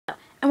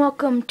and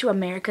welcome to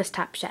America's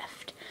Top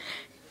Chef.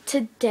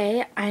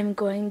 Today I'm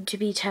going to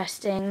be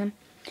testing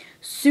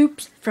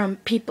soups from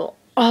people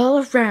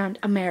all around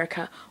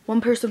America. One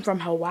person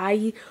from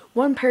Hawaii,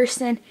 one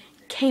person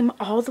came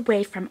all the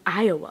way from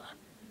Iowa.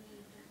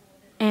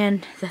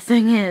 And the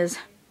thing is,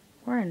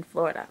 we're in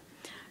Florida,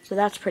 so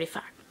that's pretty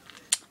far.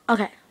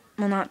 Okay,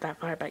 well not that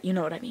far, but you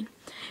know what I mean.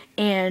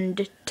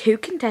 And two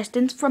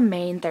contestants from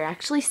Maine, they're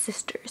actually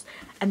sisters,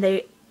 and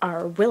they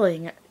are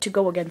willing to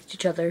go against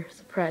each other.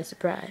 Surprise,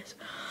 surprise.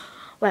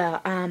 Well,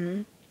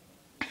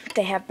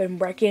 they have been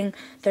working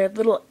their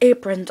little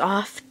aprons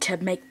off to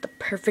make the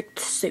perfect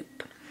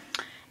soup.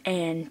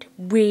 And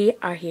we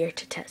are here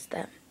to test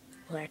them.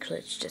 Well, actually,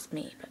 it's just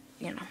me, but,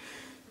 you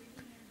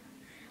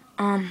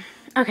know.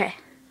 Okay.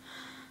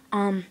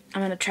 I'm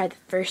gonna try the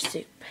first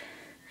soup.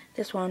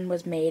 This one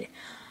was made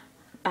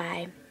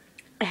by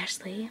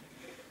Ashley.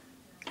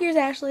 Here's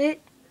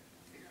Ashley.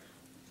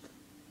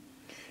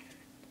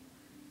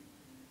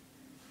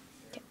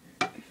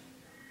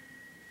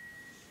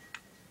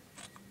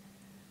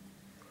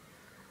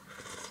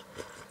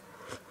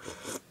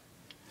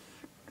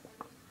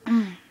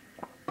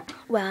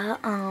 Well,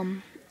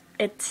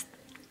 it's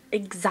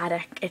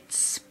exotic, it's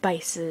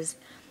spices,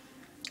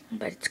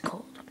 but it's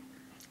cold.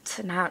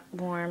 It's not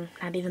warm,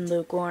 not even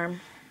lukewarm.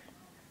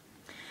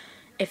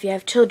 If you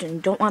have children,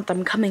 don't want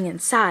them coming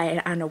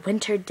inside on a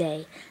winter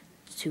day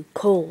to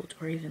cold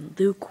or even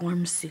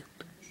lukewarm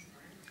soup.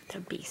 That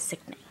would be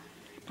sickening.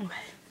 Okay.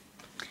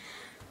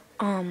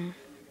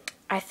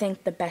 I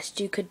think the best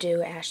you could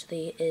do,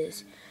 Ashley,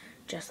 is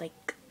just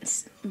like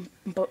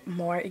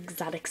more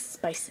exotic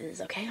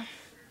spices, okay?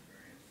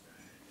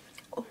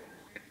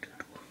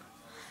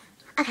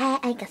 Okay,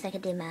 I guess I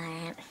could do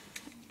more.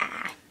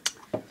 A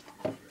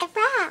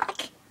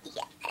rock!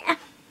 Yeah.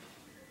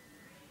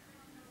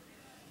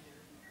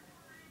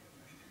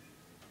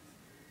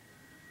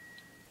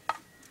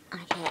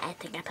 Okay, I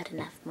think I put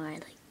enough more,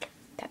 like,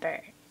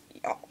 pepper.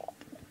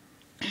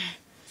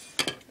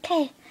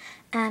 Okay,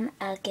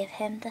 I'll give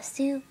him the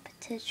soup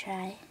to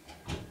try.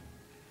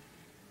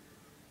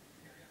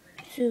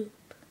 Soup.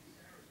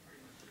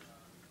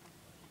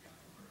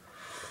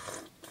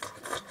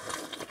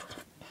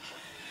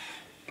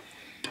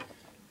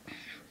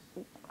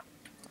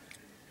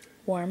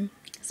 Warm,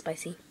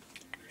 spicy.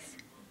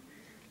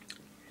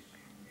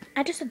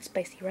 I just said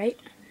spicy, right?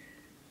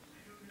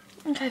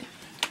 Okay.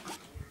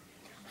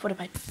 What am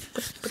I?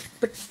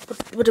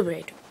 What do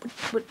I do?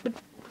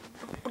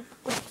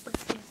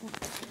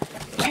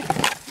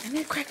 I'm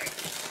gonna quick.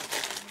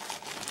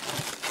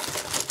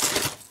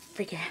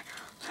 Freaking.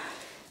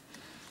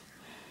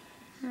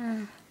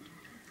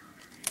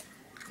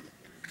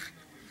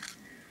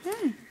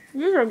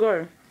 These are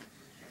good.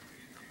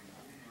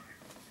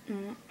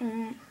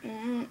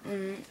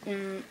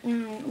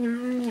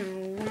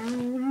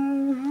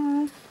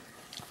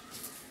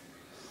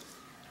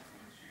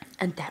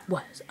 And that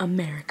was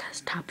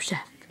America's Top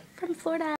Chef from Florida.